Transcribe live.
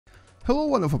Hello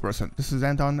wonderful person, this is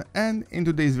Anton, and in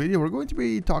today's video we're going to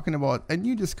be talking about a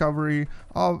new discovery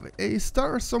of a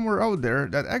star somewhere out there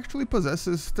that actually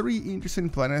possesses 3 interesting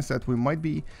planets that we might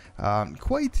be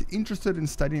quite interested in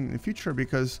studying in the future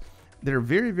because they're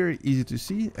very easy to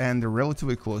see and they're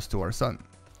relatively close to our sun.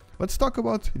 Let's talk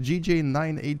about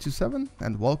GJ9827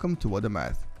 and welcome to What the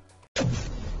Math.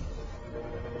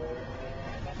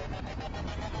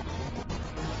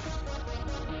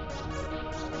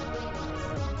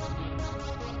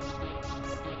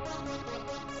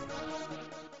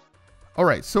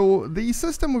 Alright, so the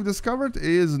system we've discovered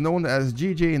is known as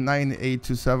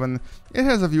GJ9827. It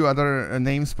has a few other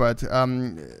names, but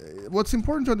what's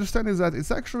important to understand is that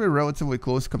it's actually relatively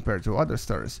close compared to other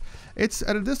stars. It's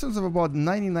at a distance of about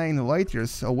 99 light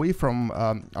years away from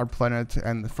our planet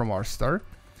and from our star,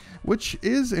 which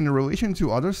is, in relation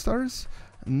to other stars,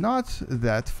 not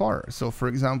that far. So for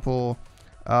example,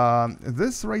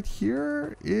 this right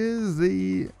here is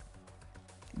the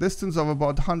distance of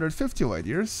about 150 light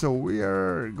years, so we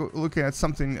are looking at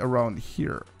something around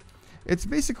here. It's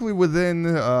basically within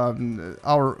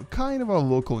our kind of a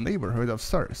local neighborhood of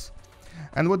stars.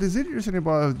 And what is interesting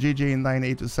about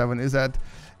GJ9827 is that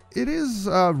it is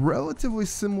relatively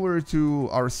similar to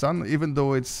our sun, even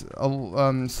though it's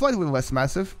slightly less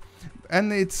massive,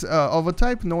 and it's of a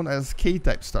type known as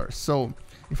K-type stars. So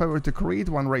if I were to create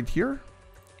one right here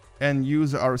and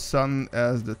use our sun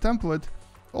as the template,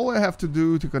 all I have to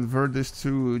do to convert this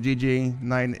to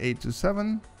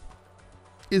GJ9827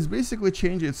 is basically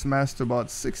change its mass to about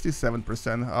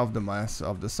 67% of the mass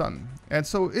of the sun. And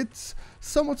so it's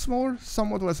somewhat smaller,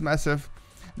 somewhat less massive,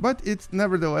 but it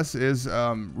nevertheless is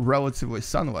relatively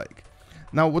sun-like.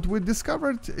 Now what we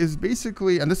discovered is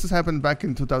basically, and this has happened back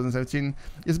in 2017,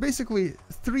 is basically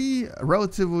 3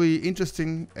 relatively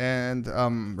interesting and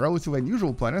relatively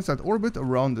unusual planets that orbit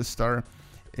around the star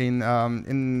in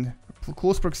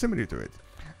close proximity to it.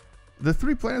 The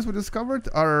 3 planets we discovered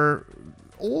are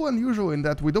all unusual in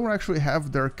that we don't actually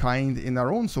have their kind in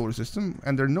our own solar system,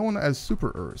 and they're known as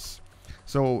SuperEarths.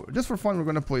 So just for fun, we're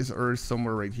going to place Earth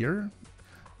somewhere right here,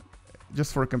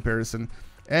 just for comparison.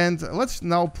 And let's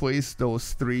now place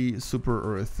those 3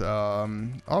 SuperEarth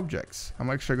objects.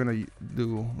 I'm actually going to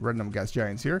do random gas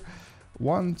giants here.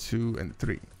 1, 2, and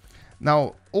 3.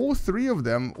 Now, all 3 of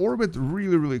them orbit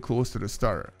really close to the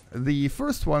star. The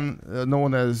first one,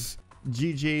 known as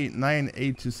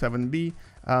GJ9827b,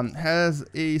 has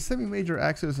a semi-major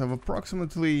axis of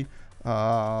approximately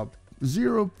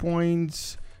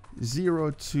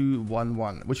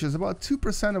 0.0211, which is about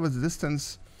 2% of its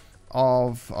distance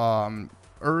of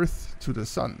Earth to the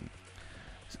sun.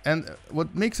 And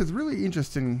what makes it really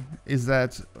interesting is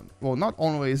that, well, not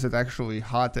only is it actually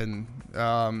hot and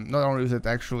not only is it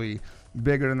actually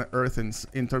bigger than the Earth in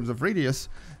terms of radius,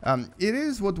 it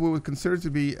is what we would consider to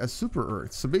be a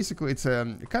super-Earth. So basically it's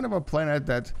a kind of a planet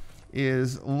that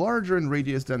is larger in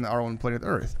radius than our own planet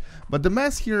Earth. But the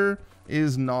mass here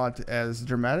is not as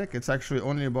dramatic. It's actually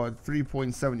only about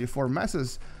 3.74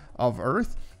 masses of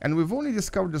Earth, and we've only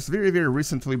discovered this very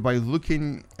recently by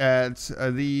looking at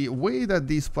the way that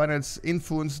these planets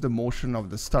influence the motion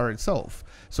of the star itself.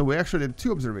 So we actually did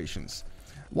 2 observations.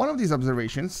 One of these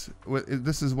observations,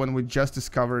 this is when we just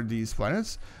discovered these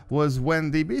planets, was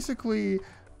when they basically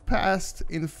passed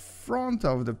in front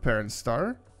of the parent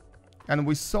star, and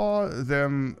we saw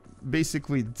them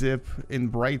basically dip in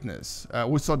brightness.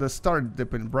 We saw the star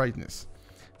dip in brightness.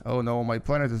 Oh no, my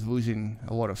planet is losing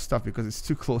a lot of stuff because it's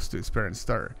too close to its parent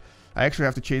star. I actually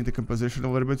have to change the composition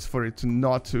a little bit for it to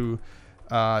not to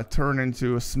turn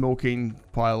into a smoking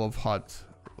pile of hot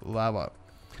lava.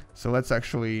 So let's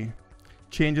actually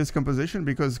change its composition,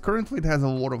 because currently it has a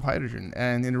lot of hydrogen,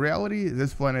 and in reality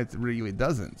this planet really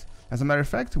doesn't. As a matter of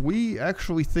fact, we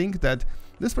actually think that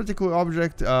this particular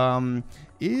object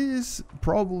is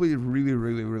probably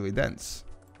really dense.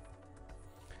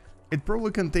 It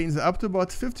probably contains up to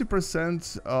about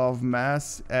 50% of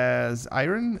mass as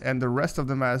iron, and the rest of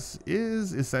the mass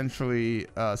is essentially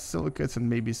silicates and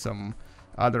maybe some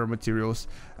other materials.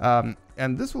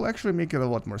 And this will actually make it a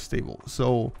lot more stable.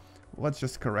 So let's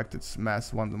just correct its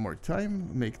mass one more time,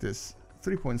 make this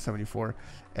 3.74,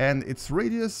 and its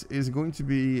radius is going to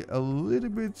be a little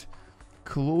bit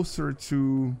closer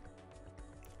to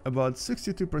about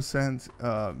 62%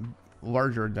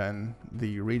 larger than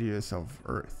the radius of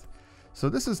Earth. So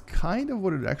this is kind of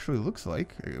what it actually looks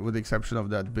like, with the exception of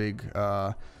that big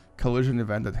collision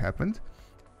event that happened.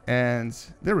 And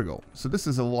there we go. So this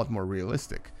is a lot more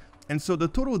realistic. And so the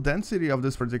total density of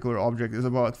this particular object is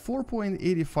about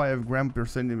 4.85 grams per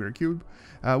centimeter cube,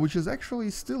 which is actually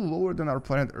still lower than our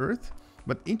planet Earth,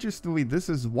 But interestingly, this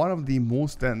is one of the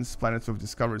most dense planets we've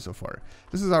discovered so far.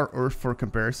 This is our Earth for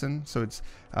comparison, so it's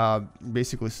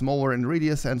basically smaller in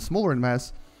radius and smaller in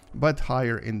mass, but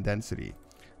higher in density.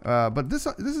 But this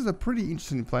is a pretty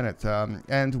interesting planet,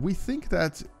 and we think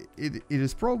that it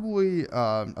is probably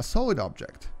a solid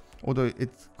object, although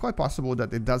it's quite possible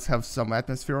that it does have some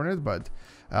atmosphere on it, but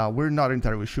we're not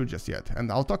entirely sure just yet.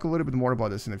 And I'll talk a little bit more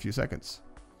about this in a few seconds.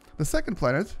 The second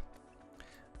planet,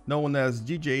 known as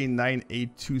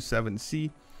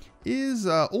GJ9827c, is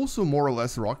also more or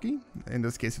less rocky. In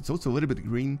this case, it's also a little bit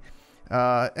green.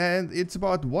 And it's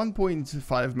about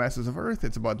 1.5 masses of Earth.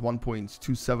 It's about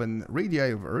 1.27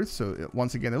 radii of Earth. So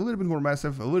once again, a little bit more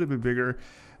massive, a little bit bigger.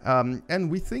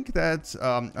 And we think that,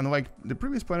 unlike the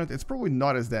previous planet, it's probably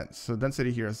not as dense. So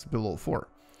density here is below 4.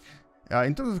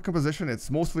 In terms of composition,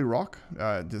 it's mostly rock.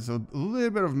 There's a little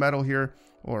bit of metal here,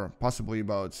 or possibly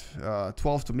about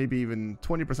 12 to maybe even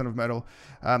 20% of metal.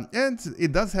 And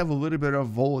it does have a little bit of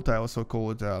volatile,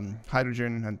 so-called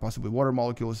hydrogen and possibly water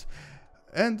molecules,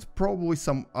 and probably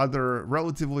some other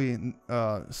relatively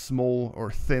small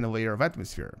or thin layer of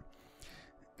atmosphere.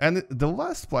 And the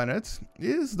last planet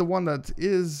is the one that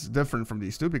is different from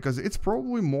these two, because it's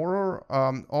probably more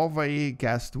of a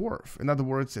gas dwarf. In other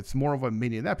words, it's more of a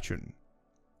mini Neptune.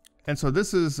 And so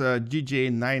this is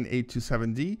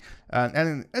GJ9827d,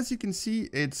 and as you can see,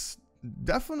 it's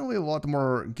definitely a lot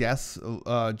more gas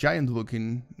giant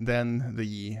looking than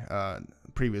the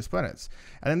previous planets.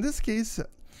 And in this case,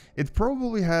 it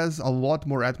probably has a lot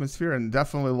more atmosphere and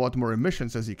definitely a lot more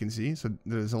emissions, as you can see. So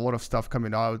there's a lot of stuff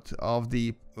coming out of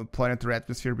the planetary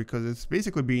atmosphere because it's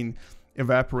basically being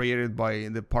evaporated by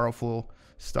the powerful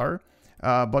star.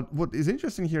 But what is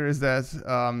interesting here is that,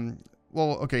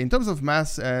 well, okay, in terms of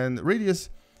mass and radius,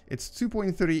 it's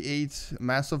 2.38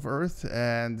 mass of Earth,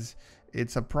 and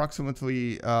it's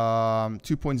approximately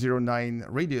 2.09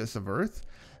 radius of Earth.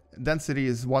 Density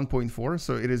is 1.4,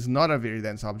 so it is not a very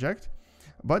dense object.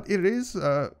 But it is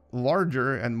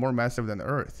larger and more massive than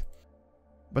Earth.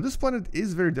 But this planet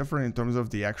is very different in terms of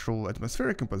the actual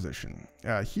atmospheric composition.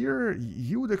 Here,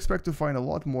 you would expect to find a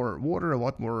lot more water, a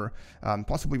lot more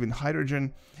possibly even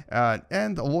hydrogen,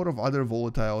 and a lot of other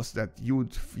volatiles that you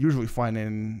would usually find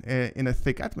in a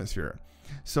thick atmosphere.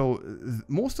 So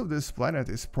most of this planet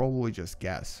is probably just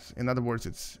gas. In other words,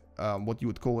 it's what you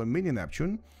would call a mini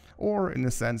Neptune, or in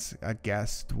a sense, a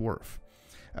gas dwarf.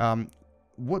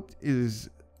 What is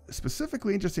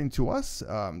specifically interesting to us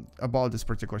about this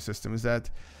particular system is that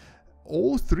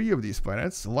all three of these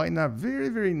planets line up very,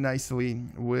 very nicely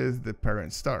with the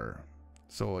parent star.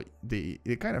 So they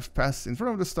kind of pass in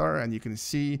front of the star, and you can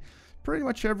see pretty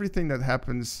much everything that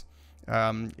happens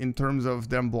in terms of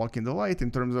them blocking the light, in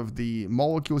terms of the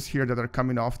molecules here that are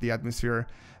coming off the atmosphere,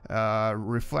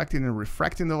 reflecting and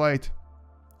refracting the light.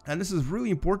 And this is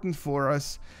really important for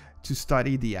us to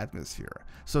study the atmosphere.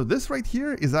 So this right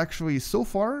here is actually, so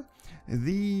far,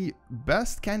 the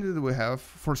best candidate we have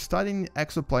for studying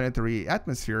exoplanetary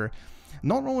atmosphere,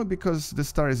 not only because the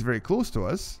star is very close to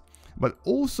us, but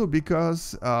also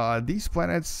because these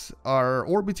planets are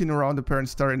orbiting around the parent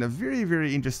star in a very,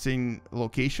 very interesting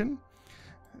location.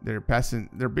 They're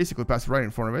basically passing right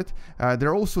in front of it.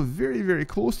 They're also very, very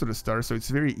close to the star, so it's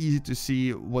very easy to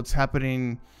see what's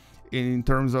happening in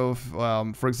terms of,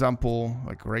 for example,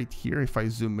 like right here, if I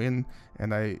zoom in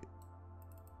and I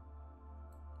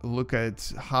look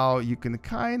at how you can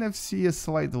kind of see a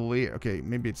slight layer. Okay,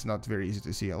 maybe it's not very easy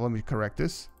to see. Let me correct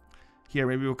this. Here,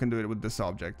 maybe we can do it with this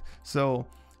object. So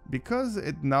because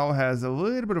it now has a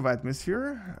little bit of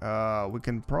atmosphere, we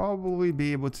can probably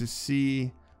be able to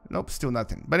see, nope, still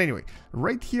nothing. But anyway,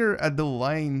 right here at the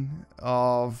line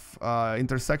of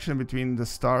intersection between the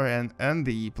star and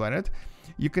the planet,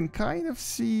 you can kind of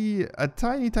see a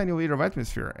tiny, tiny layer of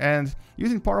atmosphere. And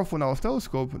using powerful now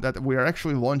telescope that we are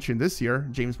actually launching this year,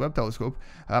 James Webb Telescope,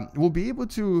 we'll be able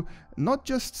to not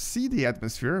just see the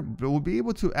atmosphere, but we'll be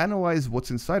able to analyze what's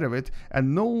inside of it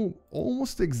and know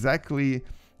almost exactly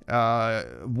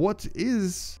what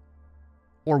is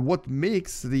or what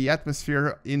makes the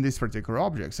atmosphere in these particular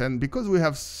objects. And because we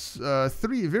have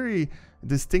three very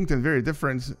distinct and very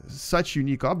different, such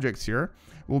unique objects here,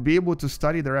 we'll be able to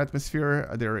study their atmosphere,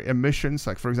 their emissions.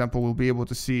 Like, for example, we'll be able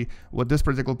to see what this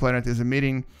particular planet is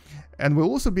emitting. And we'll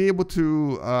also be able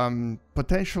to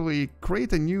potentially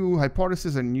create a new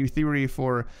hypothesis and new theory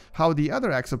for how the other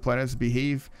exoplanets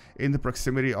behave in the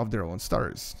proximity of their own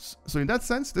stars. So in that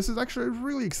sense, this is actually a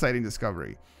really exciting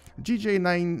discovery.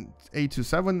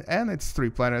 GJ9827 and its three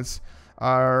planets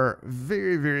are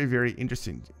very, very, very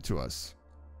interesting to us.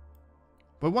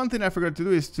 But one thing I forgot to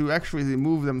do is to actually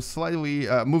move them slightly,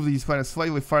 move these planets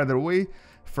slightly farther away,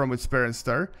 from its parent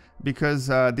star, because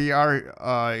they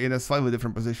are in a slightly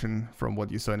different position from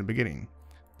what you saw in the beginning.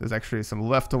 There's actually some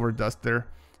leftover dust there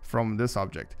from this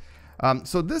object.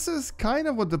 So this is kind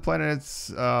of what the planets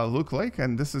look like,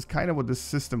 and this is kind of what this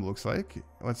system looks like.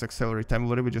 Let's accelerate time a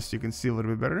little bit just so you can see a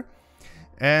little bit better.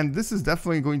 And this is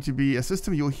definitely going to be a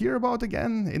system you'll hear about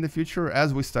again in the future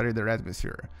as we study their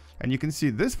atmosphere. And you can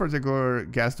see this particular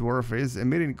gas dwarf is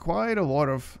emitting quite a lot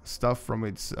of stuff from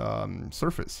its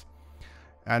surface.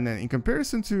 And then in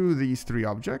comparison to these three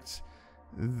objects,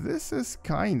 this is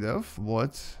kind of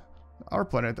what our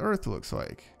planet Earth looks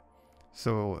like.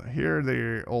 So here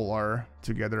they all are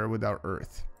together with our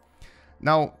Earth.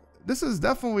 Now, this is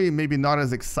definitely maybe not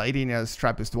as exciting as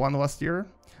TRAPPIST-1 last year,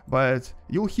 but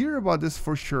you'll hear about this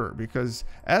for sure, because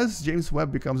as James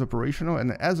Webb becomes operational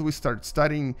and as we start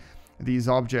studying these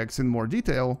objects in more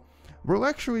detail, we'll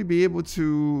actually be able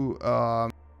to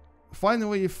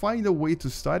finally find a way to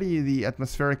study the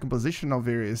atmospheric composition of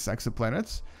various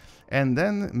exoplanets, and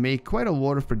then make quite a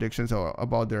lot of predictions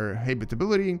about their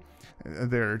habitability,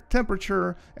 their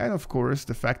temperature, and of course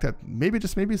the fact that maybe,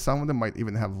 just maybe, some of them might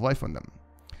even have life on them.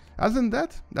 Other than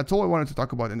that, that's all I wanted to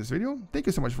talk about in this video. Thank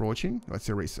you so much for watching. Let's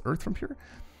erase Earth from here.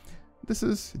 This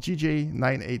is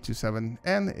GJ9827,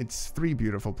 and it's 3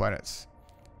 beautiful planets.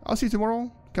 I'll see you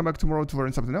tomorrow. Come back tomorrow to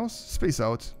learn something else. Space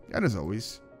out, and as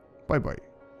always, bye bye.